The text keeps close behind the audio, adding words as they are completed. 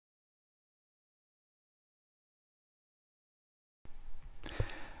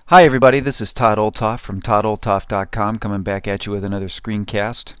Hi everybody, this is Todd Olthoff from toddolthoff.com coming back at you with another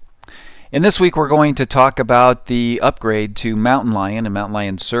screencast. And this week we're going to talk about the upgrade to Mountain Lion and Mountain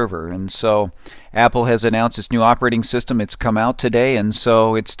Lion Server. And so Apple has announced its new operating system. It's come out today, and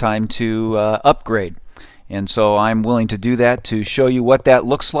so it's time to upgrade. And so I'm willing to do that to show you what that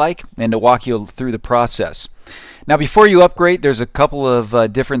looks like and to walk you through the process. Now before you upgrade, there's a couple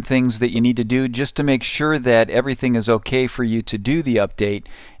of different things that you need to do just to make sure that everything is okay for you to do the update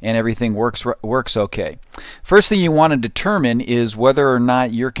and everything works okay. First thing you want to determine is whether or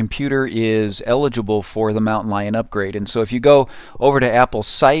not your computer is eligible for the Mountain Lion upgrade. And so if you go over to Apple's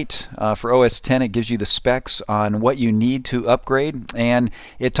site for OS X, it gives you the specs on what you need to upgrade, and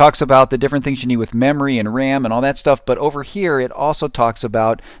it talks about the different things you need with memory and RAM and all that stuff. But over here it also talks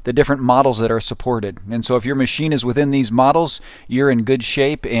about the different models that are supported. And so if your machine is within these models, you're in good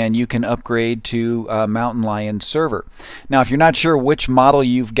shape and you can upgrade to Mountain Lion Server. Now if you're not sure which model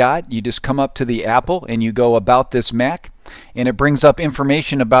you've got, you just come up to the Apple and you go about this Mac, and it brings up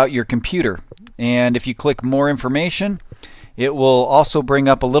information about your computer. And if you click more information, it will also bring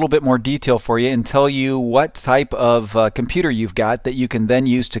up a little bit more detail for you and tell you what type of computer you've got that you can then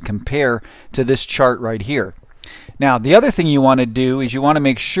use to compare to this chart right here. Now the other thing you want to do is you want to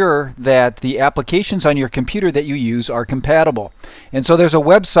make sure that the applications on your computer that you use are compatible. And so there's a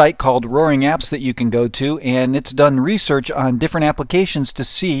website called Roaring Apps that you can go to, and it's done research on different applications to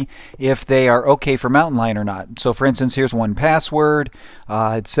see if they are okay for Mountain Lion or not. So for instance, here's 1Password.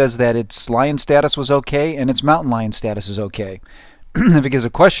 It says that its Lion status was okay and its Mountain Lion status is okay. If it gives a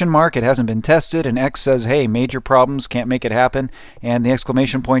question mark, it hasn't been tested, and X says, hey, major problems, can't make it happen, and the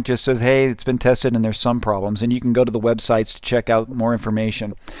exclamation point just says, hey, it's been tested and there's some problems. And you can go to the websites to check out more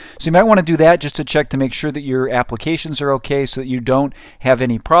information. So you might want to do that just to check to make sure that your applications are okay, so that you don't have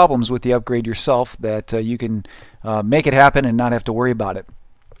any problems with the upgrade yourself, that you can make it happen and not have to worry about it.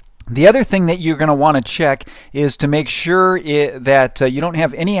 The other thing that you're going to want to check is to make sure that you don't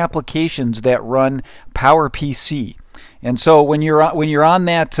have any applications that run PowerPC. And so when you're on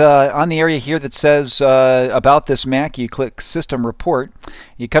that on the area here that says about this Mac, you click System Report,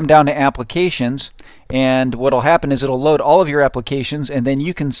 you come down to Applications, and what will happen is it'll load all of your applications, and then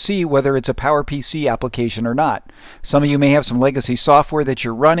you can see whether it's a PowerPC application or not. Some of you may have some legacy software that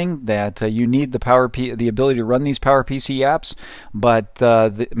you're running that you need the ability to run these PowerPC apps, but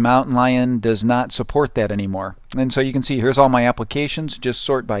the Mountain Lion does not support that anymore. And so you can see here's all my applications. Just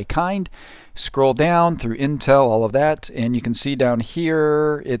sort by kind. Scroll down through Intel, all of that, and you can see down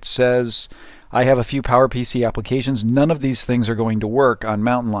here it says I have a few PowerPC applications. None of these things are going to work on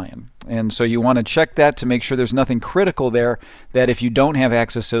Mountain Lion. And so you want to check that to make sure there's nothing critical there, that if you don't have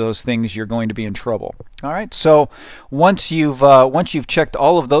access to those things, you're going to be in trouble. All right, so once you've checked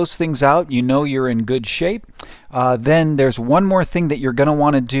all of those things out, you know you're in good shape. Then there's one more thing that you're going to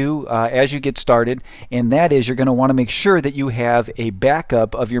want to do as you get started, and that is you're going to want to make sure that you have a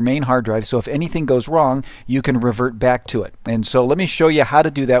backup of your main hard drive, so if anything goes wrong, you can revert back to it. And so let me show you how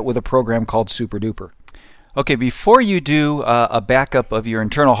to do that with a program called SuperDuper. Okay, before you do a backup of your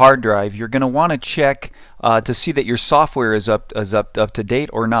internal hard drive, you're going to want to check to see that your software is up to date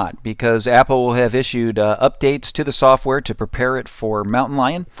or not, because Apple will have issued updates to the software to prepare it for Mountain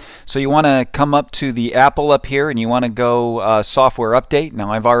Lion. So you want to come up to the Apple up here and you want to go Software Update.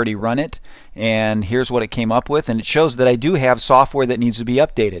 Now I've already run it, and here's what it came up with, and it shows that I do have software that needs to be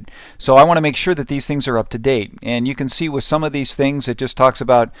updated. So I want to make sure that these things are up to date, and you can see with some of these things it just talks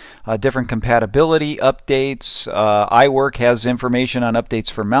about different compatibility updates. iWork has information on updates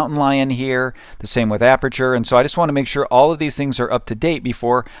for Mountain Lion here, the same with Aperture, and so I just want to make sure all of these things are up to date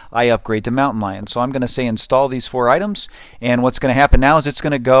before I upgrade to Mountain Lion. So I'm going to say install these 4 items, and what's going to happen now is it's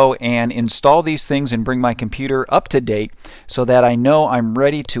going to go and install these things and bring my computer up to date so that I know I'm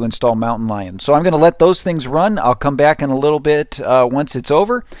ready to install Mountain Lion. So I'm going to let those things run. I'll come back in a little bit once it's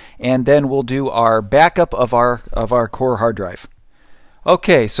over, and then we'll do our backup of our core hard drive.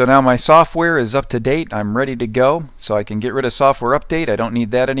 Okay, so now my software is up to date. I'm ready to go, so I can get rid of Software Update. I don't need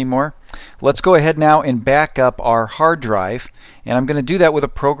that anymore. Let's go ahead now and back up our hard drive, and I'm going to do that with a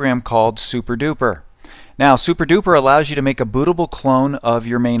program called SuperDuper. Now, SuperDuper allows you to make a bootable clone of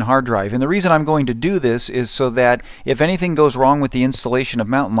your main hard drive. And the reason I'm going to do this is so that if anything goes wrong with the installation of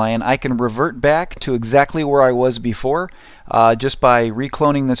Mountain Lion, I can revert back to exactly where I was before just by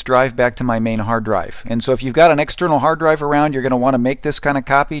recloning this drive back to my main hard drive. And so if you've got an external hard drive around, you're going to want to make this kind of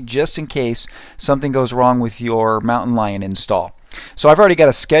copy just in case something goes wrong with your Mountain Lion install. So I've already got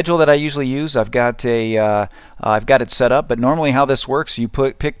a schedule that I usually use. I've got it set up, but normally how this works, you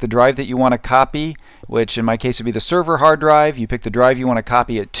pick the drive that you want to copy which in my case would be the server hard drive. You pick the drive you want to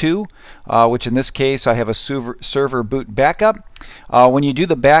copy it to, which in this case I have a server boot backup. When you do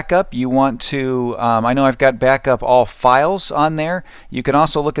the backup, you want to, I know I've got backup all files on there. You can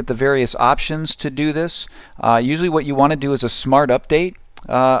also look at the various options to do this. Usually what you want to do is a smart update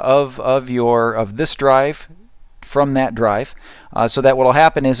of this drive from that drive, so that what will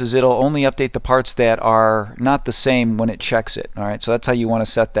happen is it'll only update the parts that are not the same when it checks it. Alright, so that's how you want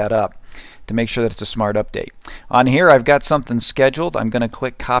to set that up to make sure that it's a smart update. On here I've got something scheduled. I'm going to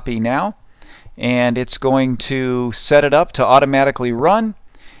click copy now, and it's going to set it up to automatically run,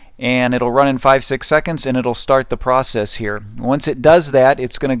 and it'll run in 5-6 seconds, and it'll start the process here. Once it does that,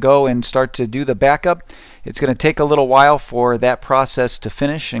 it's going to go and start to do the backup. It's going to take a little while for that process to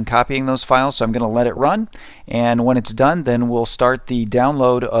finish and copying those files, so I'm going to let it run, and when it's done, then we'll start the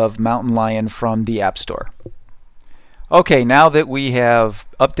download of Mountain Lion from the App Store. Okay, now that we have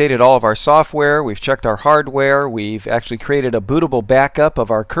updated all of our software, we've checked our hardware, we've actually created a bootable backup of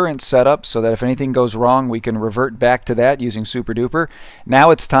our current setup so that if anything goes wrong we can revert back to that using SuperDuper.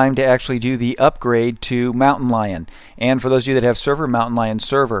 Now it's time to actually do the upgrade to Mountain Lion. And for those of you that have server, Mountain Lion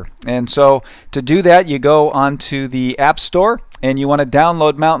server. And so to do that, you go onto the App Store and you want to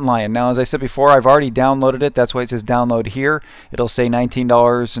download Mountain Lion. Now, as I said before, I've already downloaded it. That's why it says download here. It'll say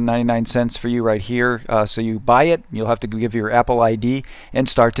 $19.99 for you right here. So you buy it, you'll have to give your Apple ID and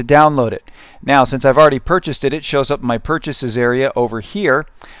start to download it. Now, since I've already purchased it, it shows up in my purchases area over here.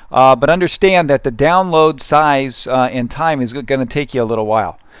 But understand that the download size and time is going to take you a little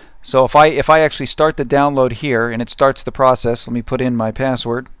while. So if I actually start the download here and it starts the process, let me put in my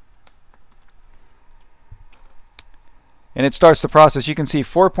password. And it starts the process. You can see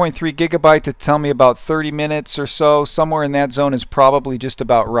 4.3 gigabytes to tell me about 30 minutes or so. Somewhere in that zone is probably just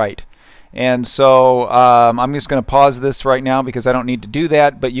about right. And so I'm just going to pause this right now because I don't need to do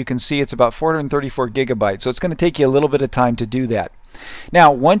that, but you can see it's about 434 gigabytes. So it's going to take you a little bit of time to do that.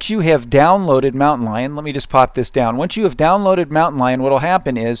 Now, once you have downloaded Mountain Lion, let me just pop this down. Once you have downloaded Mountain Lion, what will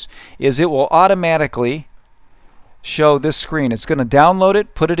happen is it will automatically show this screen. It's going to download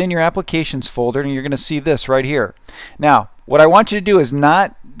it, put it in your applications folder, and you're going to see this right here. Now, what I want you to do is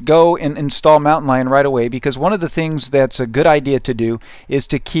not go and install Mountain Lion right away, because one of the things that's a good idea to do is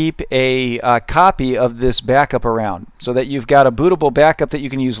to keep a copy of this backup around so that you've got a bootable backup that you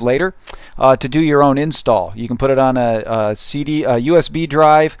can use later to do your own install. You can put it on a USB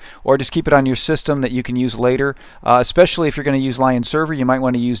drive, or just keep it on your system that you can use later. Especially if you're going to use Lion Server, you might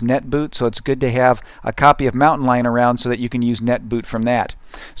want to use NetBoot, so it's good to have a copy of Mountain Lion around so that you can use NetBoot from that.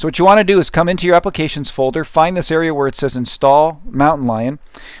 So what you want to do is come into your applications folder, find this area where it says install Mountain Lion.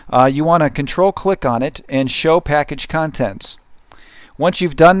 You want to control click on it and show package contents. Once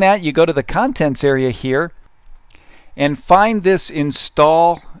you've done that, you go to the contents area here and find this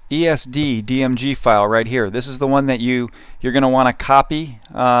install ESD DMG file right here. This is the one that you're going to want to copy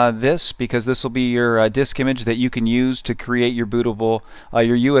this, because this will be your disk image that you can use to create your bootable,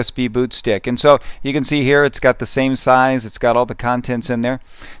 your USB boot stick. And so you can see here it's got the same size, it's got all the contents in there.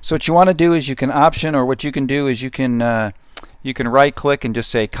 So what you want to do is you can option, or what you can do is you can right click and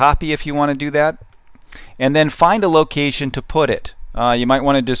just say copy if you want to do that, and then find a location to put it. You might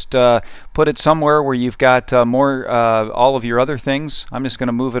want to just put it somewhere where you've got all of your other things. I'm just going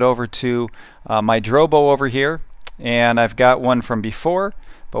to move it over to my Drobo over here, and I've got one from before,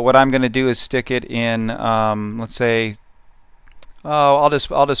 but what I'm going to do is stick it in, let's say, I'll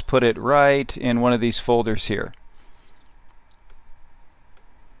just put it right in one of these folders here,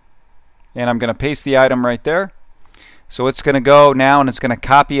 and I'm going to paste the item right there. So it's going to go now and it's going to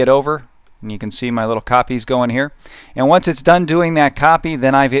copy it over, and you can see my little copies going here. And once it's done doing that copy,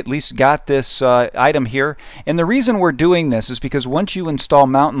 then I've at least got this item here. And the reason we're doing this is because once you install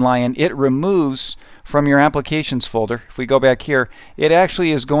Mountain Lion, it removes from your applications folder. If we go back here, it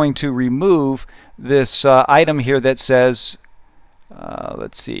actually is going to remove this item here that says,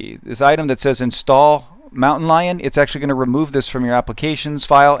 let's see, this item that says install Mountain Lion. It's actually going to remove this from your applications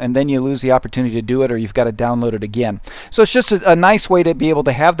file, and then you lose the opportunity to do it, or you've got to download it again. So it's just a nice way to be able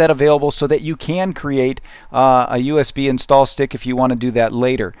to have that available so that you can create a USB install stick if you want to do that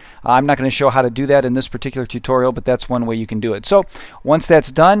later. I'm not going to show how to do that in this particular tutorial, but that's one way you can do it. So once that's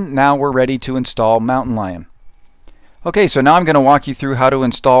done, now we're ready to install Mountain Lion. Okay, so now I'm going to walk you through how to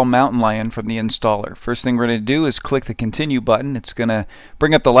install Mountain Lion from the installer. First thing we're going to do is click the Continue button. It's going to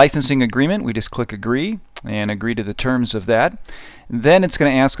bring up the licensing agreement. We just click Agree. and agree to the terms of that. Then it's going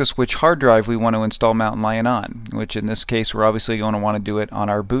to ask us which hard drive we want to install Mountain Lion on, which in this case we're obviously going to want to do it on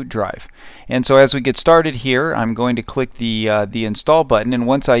our boot drive. And so as we get started here, I'm going to click the install button, and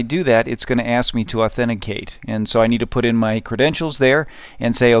once I do that, it's going to ask me to authenticate. And so I need to put in my credentials there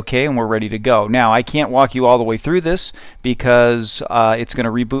and say OK, and we're ready to go. Now I can't walk you all the way through this because it's going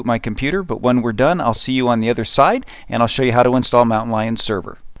to reboot my computer, but when we're done, I'll see you on the other side and I'll show you how to install Mountain Lion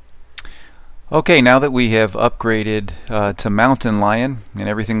Server. Okay, now that we have upgraded to Mountain Lion and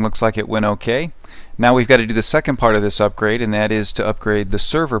everything looks like it went okay, now we've got to do the second part of this upgrade, and that is to upgrade the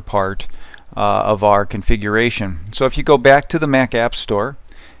server part of our configuration. So if you go back to the Mac App Store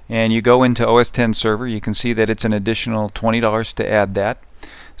and you go into OS X Server, you can see that it's an additional $20 to add that.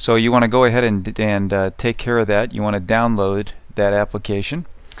 So you want to go ahead and take care of that. You want to download that application,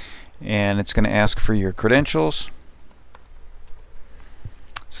 and it's going to ask for your credentials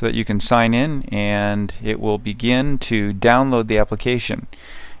so that you can sign in, and it will begin to download the application.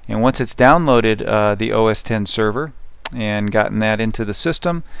 And once it's downloaded the OS X server and gotten that into the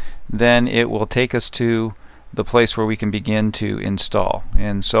system, then it will take us to the place where we can begin to install.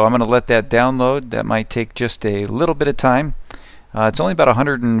 And so I'm going to let that download. That might take just a little bit of time. It's only about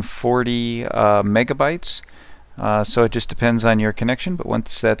 140 megabytes, so it just depends on your connection, but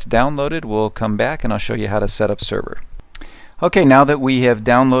once that's downloaded, we'll come back and I'll show you how to set up server. Okay, now that we have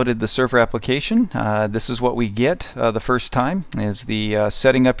downloaded the server application, this is what we get the first time, is the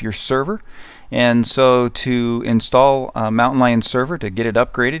setting up your server. And so to install Mountain Lion Server, to get it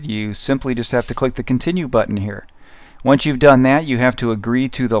upgraded, you simply just have to click the continue button here. Once you've done that, you have to agree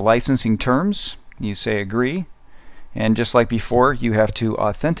to the licensing terms. You say agree, and just like before, you have to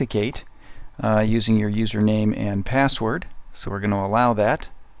authenticate using your username and password. So we're going to allow that.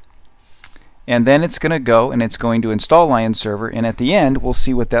 And then it's going to go and it's going to install Lion Server, and at the end we'll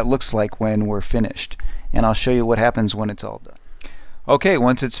see what that looks like when we're finished, and I'll show you what happens when it's all done. Okay,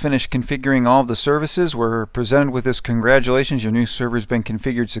 once it's finished configuring all of the services, we're presented with this: congratulations, your new server has been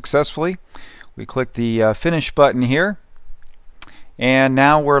configured successfully. We click the finish button here, and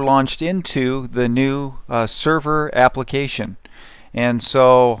now we're launched into the new server application. And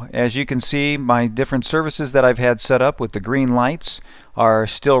so as you can see, my different services that I've had set up with the green lights are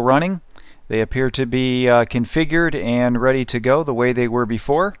still running. They appear to be configured and ready to go the way they were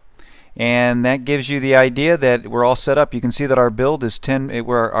before, and that gives you the idea that we're all set up. You can see that our build is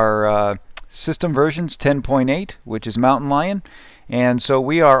our system version's 10.8, which is Mountain Lion, and so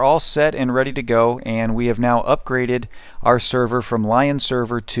we are all set and ready to go, and we have now upgraded our server from Lion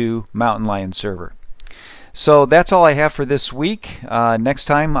Server to Mountain Lion Server. So that's all I have for this week. Next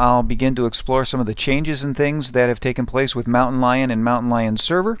time I'll begin to explore some of the changes and things that have taken place with Mountain Lion and Mountain Lion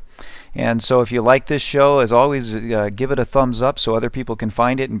Server. And so if you like this show, as always, give it a thumbs up so other people can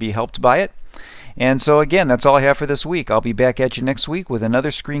find it and be helped by it. And so again, that's all I have for this week. I'll be back at you next week with another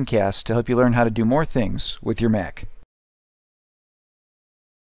screencast to help you learn how to do more things with your Mac.